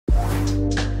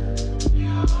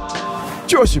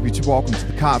Joseph, YouTube, welcome to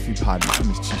the Coffee Pod. My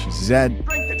name is Tisha Zed.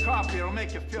 Drink the coffee, it'll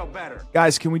make you feel better.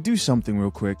 Guys, can we do something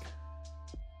real quick?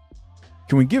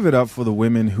 Can we give it up for the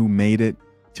women who made it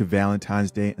to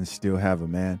Valentine's Day and still have a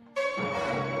man?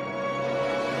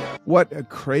 What a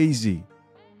crazy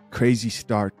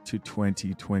start to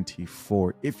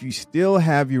 2024. If you still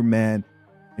have your man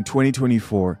in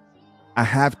 2024, I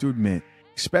have to admit,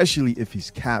 especially if he's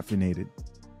caffeinated,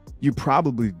 you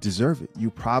probably deserve it.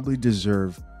 You probably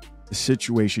deserve the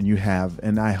situation you have,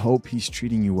 and I hope he's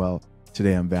treating you well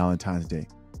today on Valentine's Day.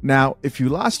 Now, if you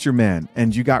lost your man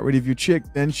and you got rid of your chick,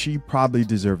 then she probably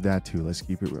deserved that too. Let's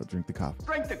keep it real. Drink the coffee.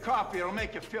 Drink the coffee, it'll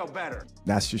make you feel better.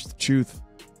 That's just the truth.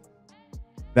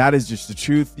 That is just the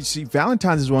truth. You see,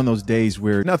 Valentine's is one of those days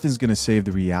where nothing's going to save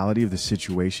the reality of the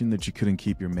situation that you couldn't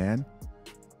keep your man.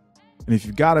 And if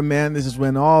you've got a man, this is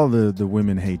when all the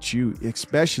women hate you,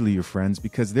 especially your friends,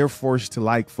 because they're forced to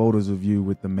like photos of you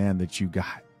with the man that you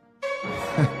got.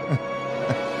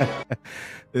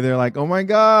 They're like, oh my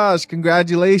gosh,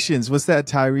 congratulations. What's that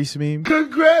Tyrese meme?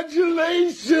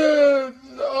 Congratulations.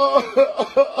 Oh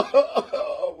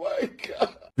my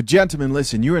God. But gentlemen,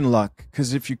 listen, you're in luck,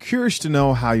 because if you're curious to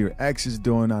know how your ex is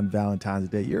doing on Valentine's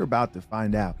Day, you're about to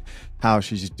find out how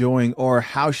she's doing, or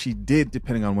how she did,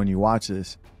 depending on when you watch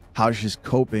this, how she's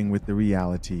coping with the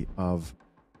reality of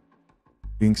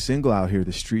being single out here.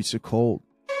 The streets are cold.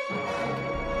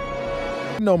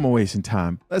 No more wasting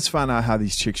time. Let's find out how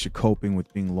these chicks are coping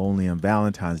with being lonely on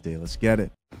Valentine's Day. Let's get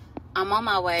it. I'm on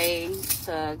my way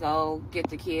to go get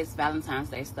the kids Valentine's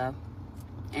Day stuff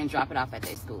and drop it off at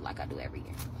their school like I do every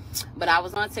year. But I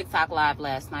was on TikTok live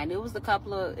last night. And it was a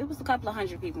couple of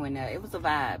hundred people in there. It was a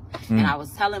vibe. And I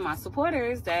was telling my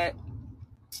supporters that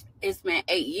it's been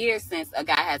 8 years since a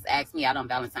guy has asked me out on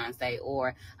Valentine's Day,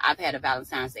 or I've had a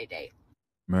Valentine's Day date.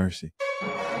 Mercy.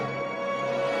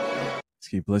 Let's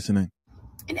keep listening.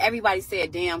 And everybody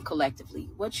said, damn,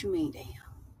 collectively. What you mean, damn?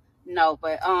 No,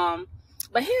 but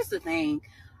here's the thing.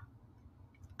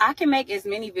 I can make as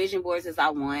many vision boards as I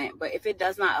want, but if it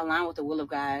does not align with the will of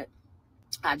God,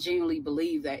 I genuinely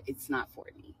believe that it's not for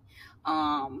me.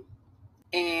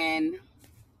 And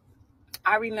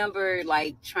I remember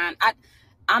like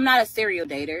I'm not a serial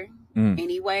dater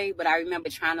anyway, but I remember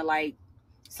trying to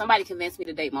somebody convinced me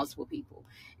to date multiple people,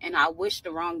 and I wished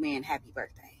the wrong man happy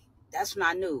birthday. That's when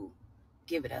I knew,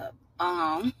 give it up.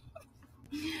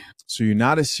 So you're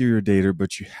not a serial dater,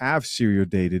 but you have serial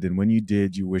dated, and when you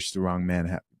did, you wished the wrong man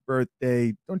happy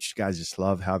birthday. Don't you guys just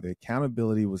love how the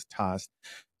accountability was tossed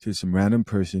to some random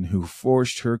person who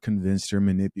forced her, convinced her,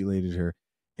 manipulated her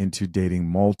into dating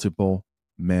multiple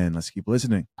men? Let's keep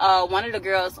listening. One of the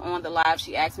girls on the live,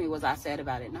 she asked me, was I sad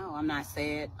about it? No, I'm not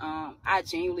sad. I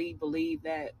genuinely believe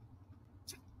that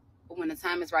when the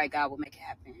time is right, God will make it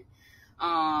happen.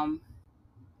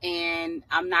 And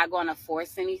I'm not going to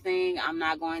force anything. I'm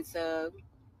not going to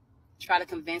try to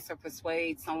convince or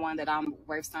persuade someone that I'm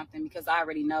worth something, because I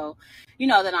already know,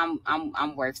 that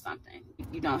I'm worth something.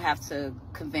 You don't have to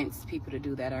convince people to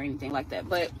do that or anything like that.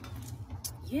 But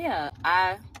yeah,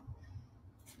 I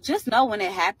just know when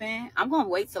it happened, I'm going to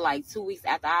wait till 2 weeks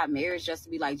after our marriage just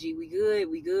to be like, gee, we good.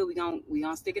 We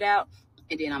gonna stick it out.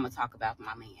 And then I'm going to talk about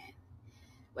my man.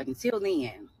 But until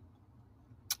then,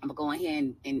 I'm going to go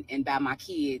ahead and buy my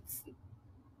kids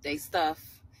they stuff.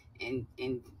 And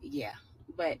yeah,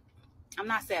 but I'm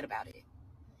not sad about it.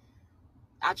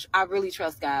 I really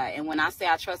trust God. And when I say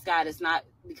I trust God, it's not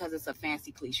because it's a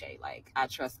fancy cliche. I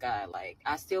trust God.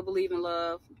 I still believe in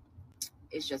love.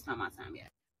 It's just not my time yet.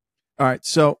 All right,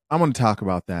 so I'm going to talk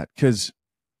about that, because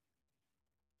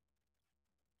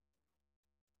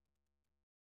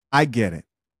I get it.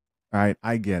 All right,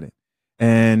 I get it.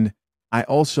 And I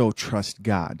also trust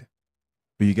God.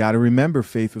 But you got to remember,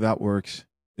 faith without works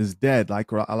is dead.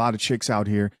 Like a lot of chicks out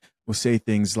here will say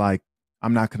things like,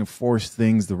 I'm not going to force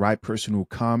things. The right person will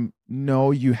come.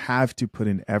 No, you have to put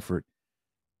in effort.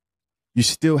 You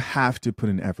still have to put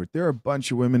in effort. There are a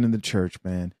bunch of women in the church,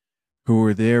 man, who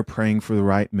are there praying for the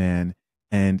right man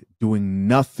and doing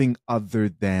nothing other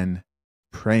than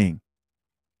praying.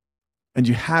 And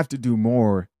you have to do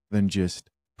more than just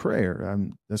prayer.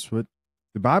 That's what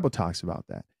the Bible talks about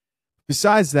that.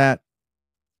 Besides that,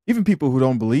 even people who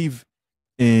don't believe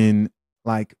in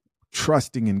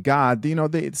trusting in God,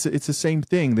 it's the same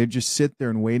thing. They just sit there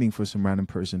and waiting for some random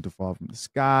person to fall from the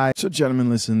sky. So gentlemen,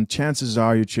 listen, chances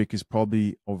are your chick is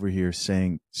probably over here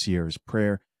saying Sierra's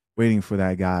prayer, waiting for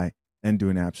that guy, and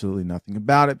doing absolutely nothing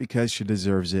about it because she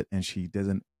deserves it and she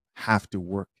doesn't have to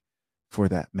work for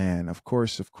that man. Of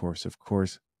course.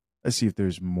 Let's see if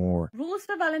there's more. Rules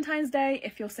for Valentine's Day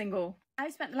if you're single.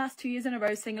 I've spent the last 2 years in a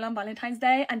row single on Valentine's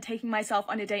Day and taking myself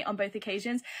on a date on both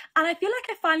occasions, and I feel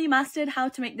like I finally mastered how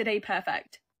to make the day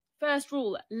perfect. First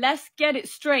rule, let's get it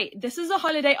straight. This is a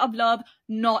holiday of love,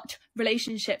 not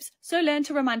relationships. So learn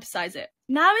to romanticize it.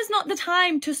 Now is not the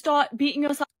time to start beating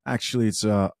yourself. Actually, it's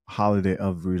a holiday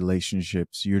of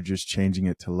relationships. You're just changing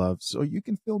it to love so you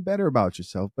can feel better about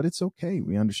yourself, but it's okay.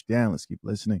 We understand. Let's keep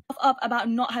listening. Up about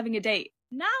not having a date.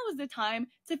 Now is the time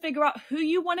to figure out who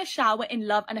you want to shower in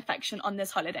love and affection on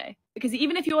this holiday. Because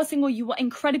even if you're single, you are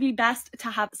incredibly blessed to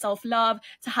have self-love,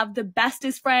 to have the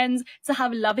bestest friends, to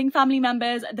have loving family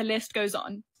members. The list goes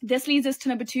on. This leads us to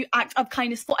number 2, act of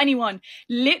kindness for anyone.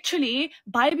 Literally,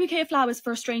 buy a bouquet of flowers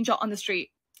for a stranger on the street.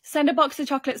 Send a box of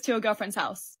chocolates to your girlfriend's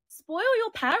house. Spoil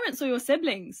your parents or your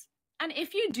siblings. And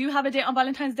if you do have a date on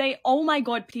Valentine's Day, oh my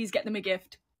God, please get them a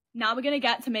gift. Now we're going to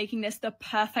get to making this the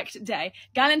perfect day.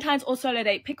 Galentine's or solo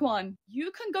date, pick one. You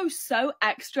can go so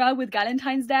extra with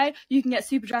Galentine's Day. You can get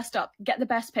super dressed up, get the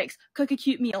best pics, cook a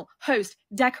cute meal, host,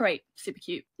 decorate, super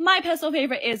cute. My personal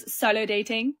favorite is solo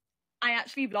dating. I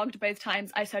actually vlogged both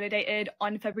times I solo dated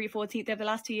on February 14th of the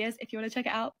last 2 years, if you want to check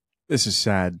it out. This is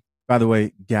sad. By the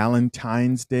way,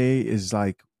 Galentine's Day is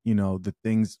like, you know, the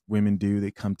things women do.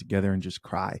 They come together and just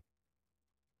cry.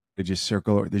 They just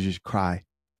circle or they just cry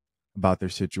about their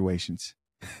situations.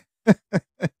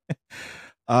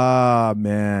 Ah,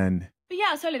 man. But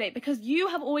yeah, solo date, because you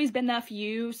have always been there for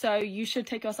you, so you should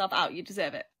take yourself out. You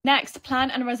deserve it. Next,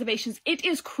 plan and reservations. It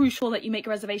is crucial that you make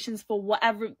reservations for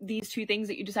whatever these 2 things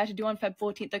that you decide to do on Feb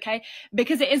 14th, okay?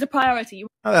 Because it is a priority.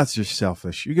 Oh, that's just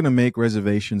selfish. You're going to make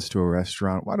reservations to a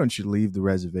restaurant. Why don't you leave the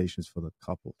reservations for the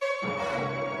couple?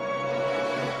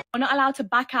 You're not allowed to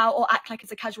back out or act like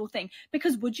it's a casual thing.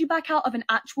 Because would you back out of an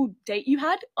actual date you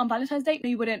had on Valentine's Day? No,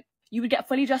 you wouldn't. You would get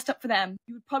fully dressed up for them.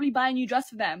 You would probably buy a new dress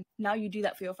for them. Now you do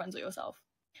that for your friends or yourself.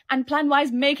 And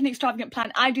plan-wise, make an extravagant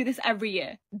plan. I do this every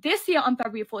year. This year on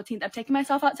February 14th, I'm taking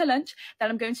myself out to lunch, then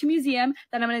I'm going to a museum,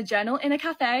 then I'm going to journal in a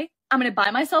cafe, I'm going to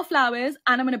buy myself flowers,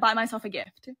 and I'm going to buy myself a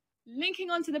gift. Linking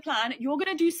onto the plan, you're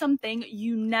going to do something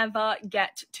you never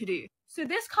get to do. So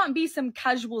this can't be some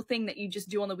casual thing that you just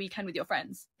do on the weekend with your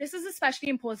friends. This is especially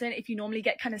important if you normally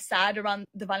get kind of sad around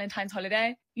the Valentine's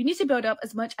holiday. You need to build up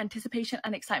as much anticipation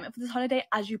and excitement for this holiday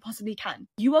as you possibly can.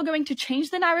 You are going to change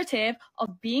the narrative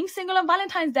of being single on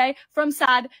Valentine's Day from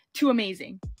sad to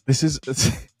amazing. This is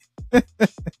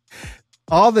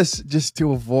all this just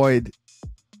to avoid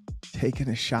taking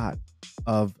a shot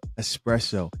of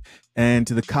espresso. And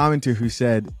to the commenter who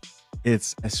said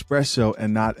it's espresso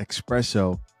and not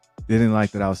espresso, they didn't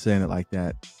like that I was saying it like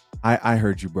that. I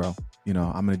heard you, bro. You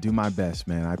know, I'm going to do my best,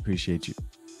 man. I appreciate you.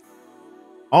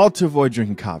 All to avoid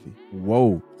drinking coffee.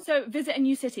 Whoa. So visit a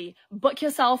new city. Book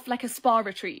yourself like a spa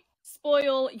retreat.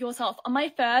 Spoil yourself. On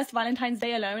my first Valentine's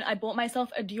Day alone, I bought myself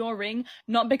a Dior ring.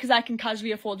 Not because I can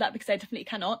casually afford that, because I definitely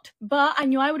cannot. But I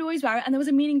knew I would always wear it, and there was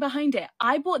a meaning behind it.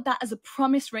 I bought that as a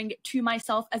promise ring to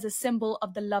myself, as a symbol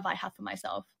of the love I have for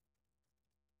myself.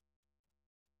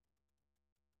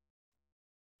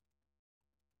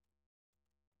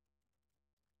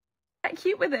 Get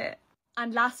cute with it.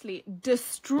 And lastly,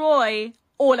 destroy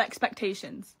all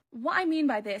expectations. What I mean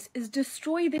by this is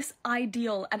destroy this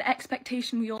ideal and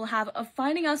expectation we all have of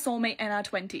finding our soulmate in our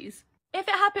 20s. If it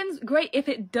happens, great. If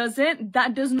it doesn't,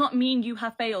 that does not mean you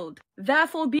have failed.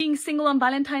 Therefore, being single on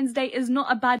Valentine's Day is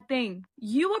not a bad thing.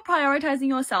 You are prioritizing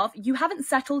yourself. You haven't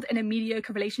settled in a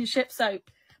mediocre relationship, so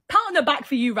pat on the back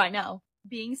for you right now.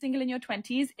 Being single in your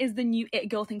 20s is the new it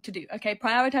girl thing to do, okay?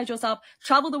 Prioritize yourself,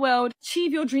 travel the world,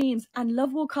 achieve your dreams, and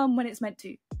love will come when it's meant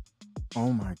to.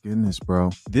 Oh my goodness,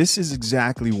 bro. This is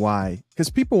exactly why. Because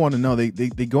people want to know, they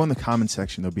go in the comment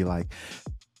section, they'll be like,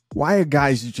 why are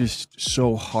guys just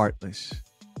so heartless?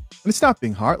 And it's not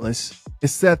being heartless.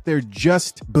 It's that they're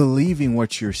just believing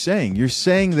what you're saying. You're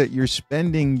saying that you're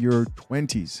spending your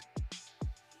 20s,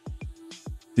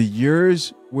 the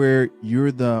years where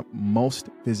you're the most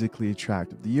physically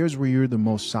attractive, the years where you're the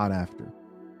most sought after,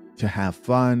 to have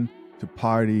fun, to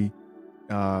party,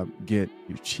 get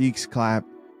your cheeks clapped.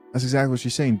 That's exactly what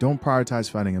you're saying. Don't prioritize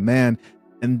finding a man.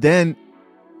 And then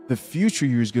the future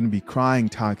you is going to be crying,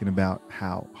 talking about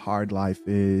how hard life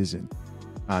is, and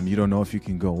you don't know if you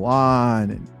can go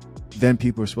on. And then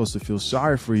people are supposed to feel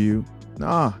sorry for you.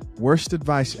 Nah, worst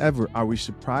advice ever. Are we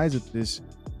surprised that this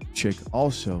chick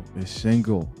also is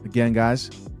single? Again, guys,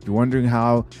 if you're wondering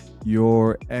how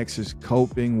your ex is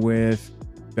coping with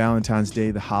Valentine's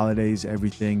Day, the holidays,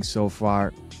 everything so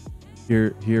far,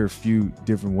 here are a few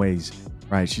different ways.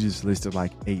 Right, she just listed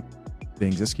like 8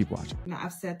 things. Let's keep watching. Now,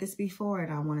 I've said this before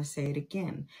and I want to say it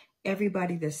again.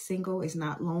 Everybody that's single is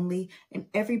not lonely, and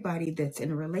everybody that's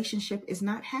in a relationship is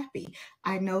not happy.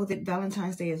 I know that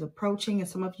Valentine's Day is approaching, and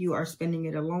some of you are spending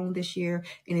it alone this year,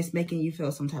 and it's making you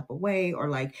feel some type of way, or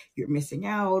like you're missing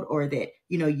out, or that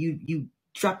you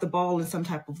drop the ball in some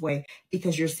type of way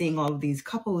because you're seeing all of these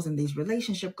couples and these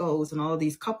relationship goals and all of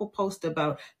these couple posts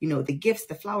about the gifts,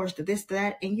 the flowers, the this,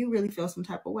 that, and you really feel some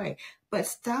type of way. But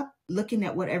stop looking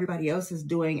at what everybody else is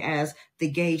doing as the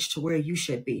gauge to where you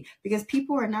should be, because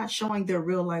people are not showing their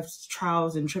real life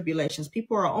trials and tribulations.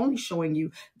 People are only showing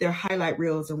you their highlight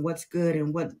reels and what's good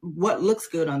and what looks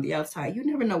good on the outside. You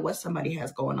never know what somebody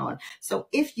has going on. So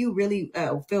if you really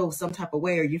feel some type of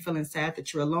way, or you're feeling sad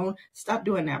that you're alone, stop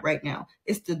doing that right now.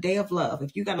 It's the day of love.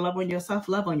 If you got to love on yourself,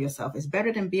 love on yourself. It's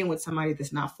better than being with somebody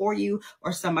that's not for you,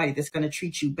 or somebody that's going to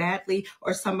treat you badly,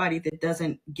 or somebody that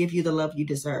doesn't give you the love you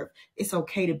deserve. It's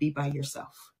okay to be by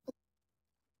yourself.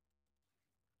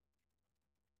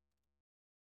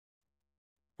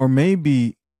 Or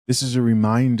maybe this is a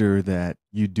reminder that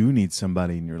you do need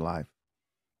somebody in your life.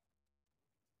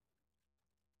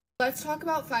 Let's talk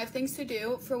about 5 things to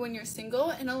do for when you're single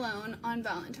and alone on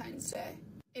Valentine's Day.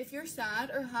 If you're sad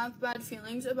or have bad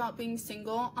feelings about being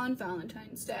single on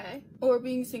Valentine's Day, or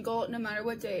being single no matter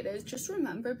what day it is, just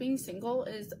remember being single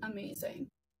is amazing.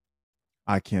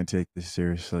 I can't take this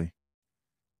seriously.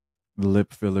 The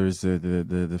lip fillers,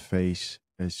 the face.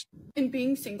 And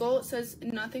being single says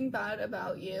nothing bad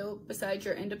about you besides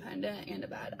you're independent and a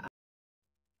bad eye.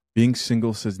 Being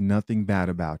single says nothing bad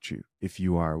about you if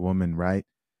you are a woman, right?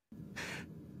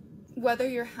 Whether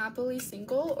you're happily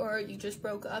single or you just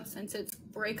broke up, since it's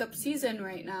breakup season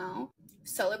right now,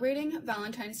 celebrating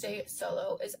Valentine's Day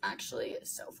solo is actually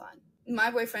so fun. My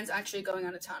boyfriend's actually going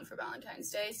out of town for Valentine's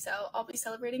Day, so I'll be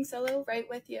celebrating solo right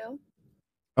with you.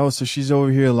 Oh, so she's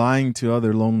over here lying to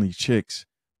other lonely chicks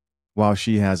while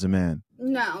she has a man.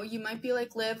 No, you might be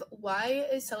like, Liv, why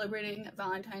is celebrating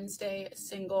Valentine's Day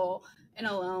single and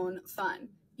alone fun?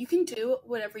 You can do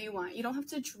whatever you want. You don't have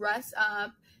to dress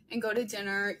up and go to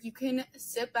dinner. You can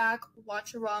sit back,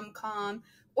 watch a rom-com,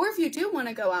 or if you do want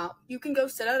to go out, you can go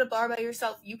sit at a bar by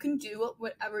yourself. You can do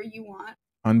whatever you want.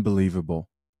 Unbelievable.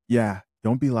 Yeah,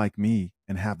 don't be like me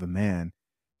and have a man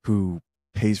who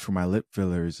pays for my lip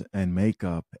fillers and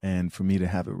makeup, and for me to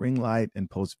have a ring light and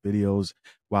post videos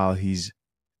while he's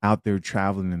out there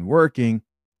traveling and working.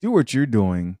 Do what you're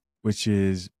doing, which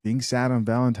is being sad on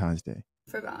Valentine's Day.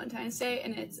 For Valentine's Day,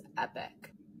 and it's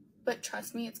epic. But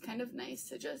trust me, it's kind of nice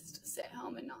to just sit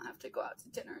home and not have to go out to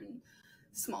dinner and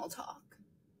small talk.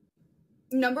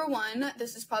 Number 1,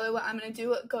 this is probably what I'm going to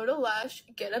do. Go to Lush,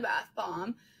 get a bath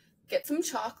bomb, get some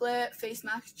chocolate, face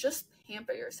mask, just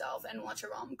pamper yourself and watch a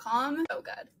rom-com. So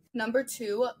good. Number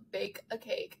 2, bake a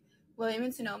cake.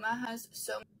 Williams & Sonoma has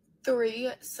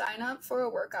 3, sign up for a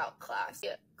workout class.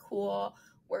 Get cool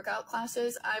workout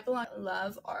classes. I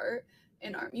love art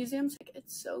in art museums.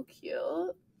 It's so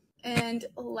cute. And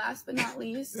last but not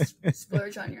least,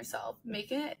 splurge on yourself.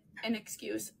 Make it an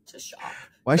excuse to shop.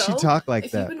 Why she talk like that?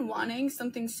 If you've been wanting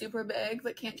something super big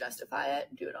but can't justify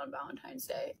it, do it on Valentine's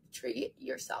Day. Treat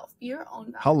yourself. Be your own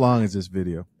Valentine. How long is this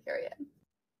video? Period.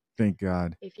 Thank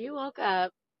God. If you woke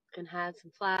up and had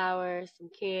some flowers, some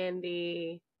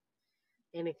candy,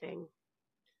 anything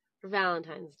for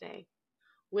Valentine's Day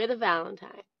with a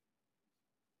Valentine,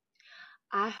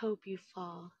 I hope you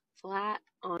fall flat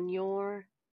on your...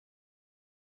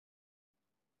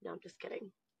 No, I'm just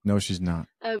kidding. No, she's not.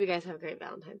 I hope you guys have a great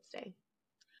Valentine's Day.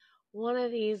 One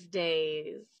of these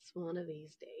days,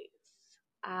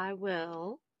 I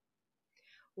will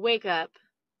wake up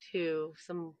to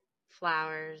some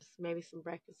flowers, maybe some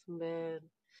breakfast in bed,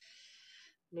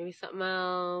 maybe something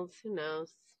else. Who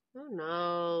knows? Who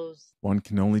knows? One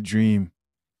can only dream.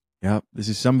 Yep, this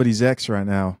is somebody's ex right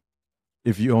now.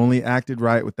 If you only acted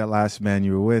right with that last man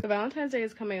you were with. Valentine's Day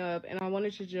is coming up, and I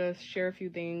wanted to just share a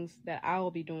few things that I will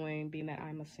be doing, being that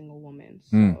I'm a single woman.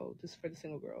 So this is for the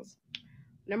single girls.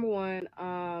 Number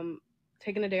 1,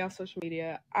 taking a day off social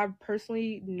media. I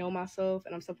personally know myself,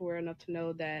 and I'm self-aware enough to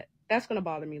know that that's going to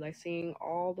bother me, like seeing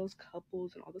all those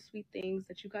couples and all the sweet things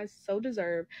that you guys so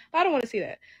deserve. But I don't want to see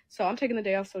that. So I'm taking a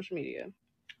day off social media.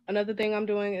 Another thing I'm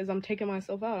doing is I'm taking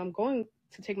myself out. I'm going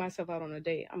to take myself out on a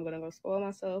date. I'm going to go spoil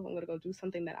myself. I'm going to go do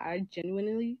something that I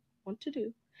genuinely want to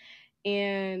do.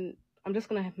 And I'm just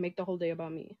going to make the whole day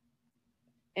about me.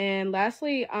 And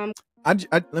lastly,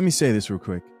 let me say this real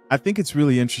quick. I think it's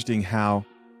really interesting how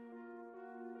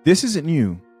this isn't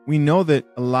new. We know that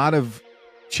a lot of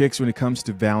chicks, when it comes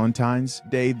to Valentine's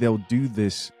Day, they'll do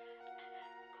this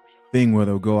thing where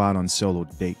they'll go out on solo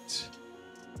dates.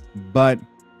 But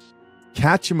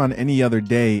catch them on any other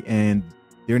day and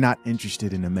they're not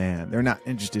interested in a man. They're not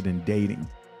interested in dating.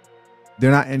 They're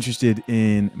not interested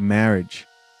in marriage.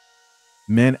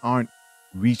 Men aren't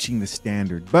reaching the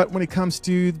standard. But when it comes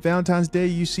to Valentine's Day,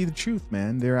 you see the truth,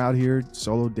 man. They're out here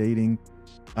solo dating,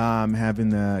 having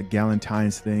the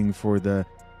Galentine's thing for the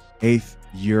 8th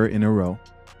year in a row.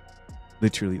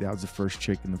 Literally, that was the first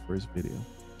chick in the first video.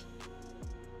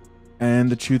 And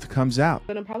the truth comes out.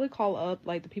 But I'll probably call up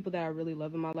like the people that I really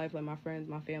love in my life, like my friends,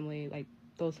 my family, like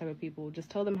those type of people. Just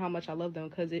tell them how much I love them,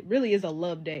 because it really is a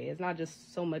love day. It's not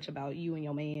just so much about you and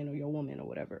your man or your woman or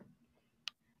whatever.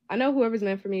 I know whoever's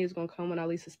meant for me is going to come when I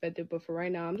least expect it, but for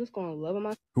right now, I'm just going to love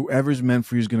them. Whoever's meant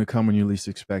for you is going to come when you least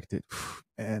expect it.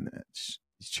 And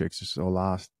these chicks are so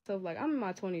lost. So, like, I'm in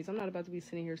my 20s. I'm not about to be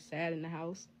sitting here sad in the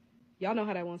house. Y'all know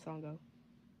how that one song go.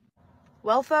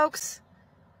 Well, folks,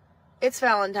 it's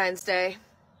Valentine's Day.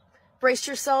 Brace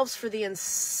yourselves for the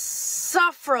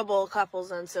insufferable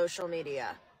couples on social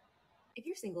media. If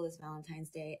you're single this Valentine's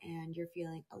Day and you're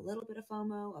feeling a little bit of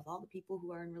FOMO of all the people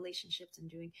who are in relationships and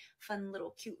doing fun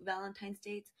little cute Valentine's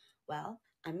dates, well,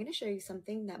 I'm going to show you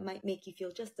something that might make you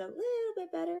feel just a little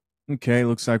bit better. Okay,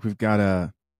 looks like we've got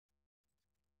a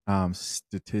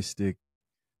statistic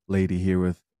lady here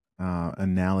with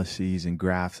analyses and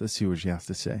graphs. Let's see what she has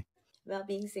to say about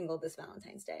being single this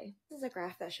Valentine's Day. This is a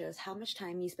graph that shows how much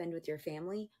time you spend with your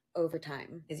family over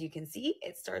time. As you can see,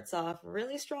 it starts off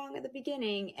really strong at the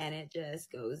beginning and it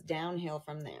just goes downhill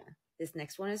from there. This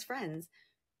next one is friends.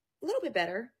 A little bit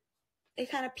better.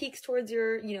 It kind of peaks towards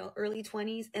your, early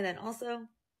 20s and then also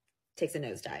takes a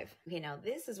nosedive. Okay, now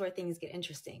this is where things get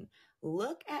interesting.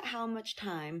 Look at how much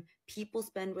time people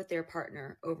spend with their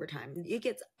partner over time.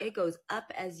 It goes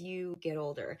up as you get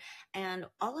older. And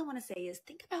all I want to say is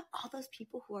think about all those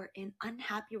people who are in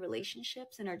unhappy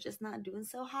relationships and are just not doing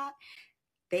so hot.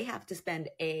 They have to spend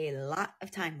a lot of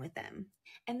time with them.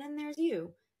 And then there's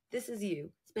you. This is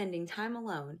you spending time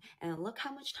alone. And look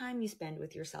how much time you spend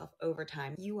with yourself over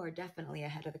time. You are definitely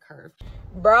ahead of the curve.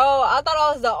 Bro, I thought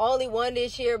I was the only one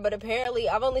this year, but apparently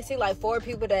I've only seen like 4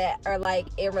 people that are like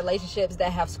in relationships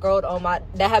that have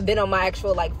that have been on my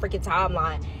actual like freaking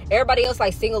timeline. Everybody else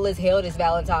like single as hell this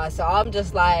Valentine's. So I'm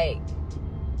just like,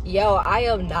 yo, I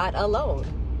am not alone.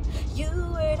 You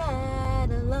are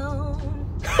not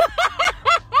alone.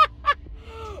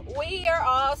 We are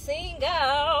all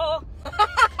single.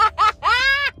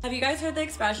 Have you guys heard the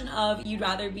expression of you'd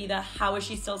rather be the how is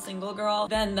she still single girl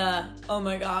than the oh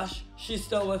my gosh, she's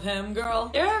still with him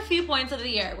girl? There are a few points of the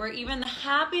year where even the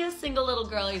happiest single little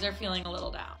girlies are feeling a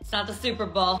little down. It's not the Super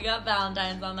Bowl. We got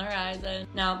Valentine's on the horizon.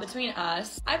 Now, between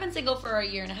us, I've been single for a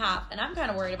year and a half, and I'm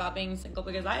kind of worried about being single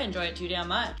because I enjoy it too damn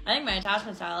much. I think my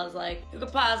attachment style is like, who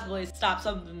could possibly stop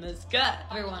something this good?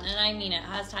 Everyone, and I mean it,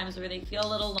 has times where they feel a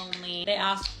little lonely. They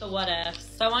ask the what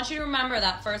ifs. So I want you to remember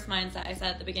that first mindset I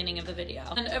said at the beginning of the video.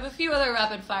 And I have a few other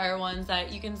rapid fire ones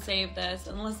that you can save this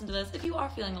and listen to this if you are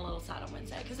feeling a little sad on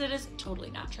Wednesday, because it is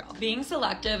totally natural. Being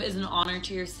selective is an honor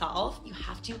to yourself. You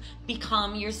have to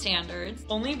become your standards.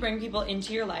 Only bring people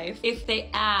into your life if they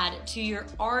add to your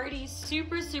already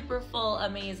super full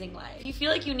amazing life. If you feel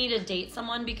like you need to date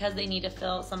someone because they need to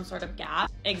fill some sort of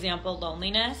gap, example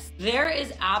loneliness, there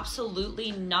is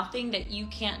absolutely nothing that you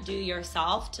can't do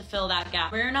yourself to fill that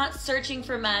gap. We're not searching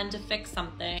for men to fix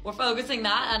something. We're focusing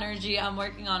that energy on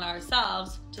working on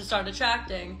ourselves to start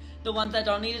attracting the ones that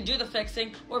don't need to do the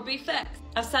fixing or be fixed.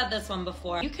 I've said this one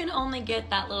before. You can only get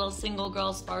that little single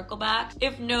girl sparkle back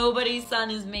if nobody's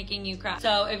sun is making you cry.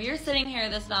 So if you're sitting here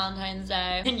this Valentine's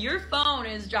Day and your phone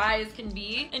is dry as can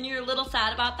be and you're a little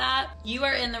sad about that, you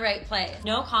are in the right place.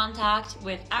 No contact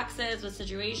with exes, with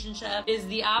situationship is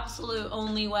the absolute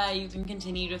only way you can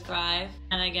continue to thrive.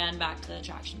 And again, back to the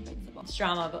attraction principle. It's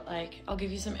drama, but like, I'll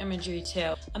give you some imagery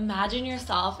too. Imagine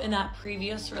yourself in that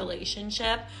previous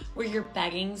relationship where you're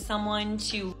begging someone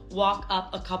to walk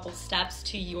up a couple steps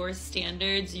to your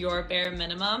standards, your bare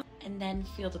minimum, and then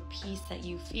feel the peace that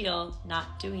you feel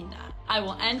not doing that. I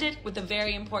will end it with a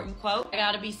very important quote. I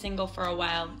gotta be single for a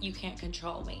while. You can't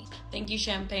control me. Thank you,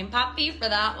 Champagne Papi, for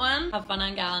that one. Have fun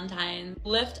on Valentine's.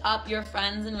 Lift up your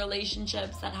friends and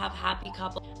relationships that have happy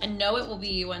couples and know it will be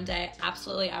you one day.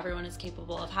 Absolutely everyone is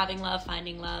capable of having love,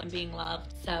 finding love, and being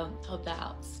loved. So hope that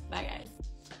helps. Bye guys.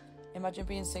 Imagine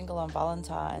being single on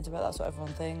Valentine's. I bet that's what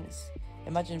everyone thinks.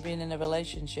 Imagine being in a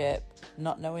relationship,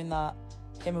 not knowing that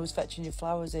him who's fetching you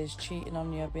flowers is cheating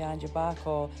on you behind your back,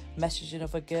 or messaging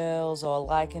other girls, or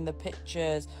liking the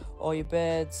pictures, or your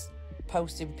birds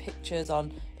posting pictures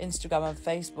on Instagram and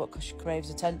Facebook because she craves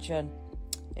attention.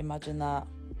 Imagine that.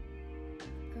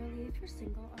 Girlie, if you're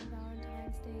single on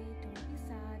Valentine's Day, don't be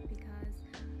sad because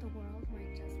the world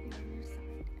might just be on your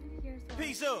side. And here's why.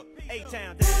 Peace up,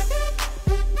 A-Town down.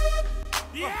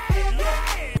 Yeah,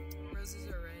 yeah. Roses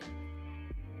are red.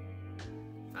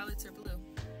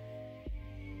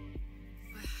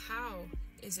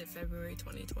 is it February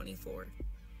 2024?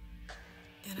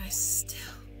 And I still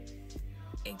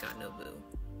ain't got no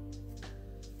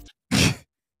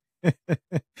boo.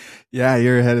 Yeah,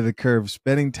 you're ahead of the curve.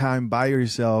 Spending time by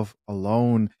yourself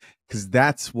alone, because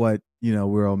that's what,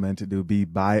 we're all meant to do, be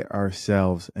by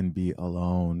ourselves and be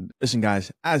alone. Listen,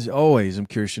 guys, as always, I'm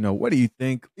curious to know, what do you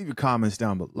think? Leave your comments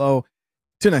down below.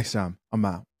 Till next time, I'm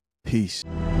out. Peace.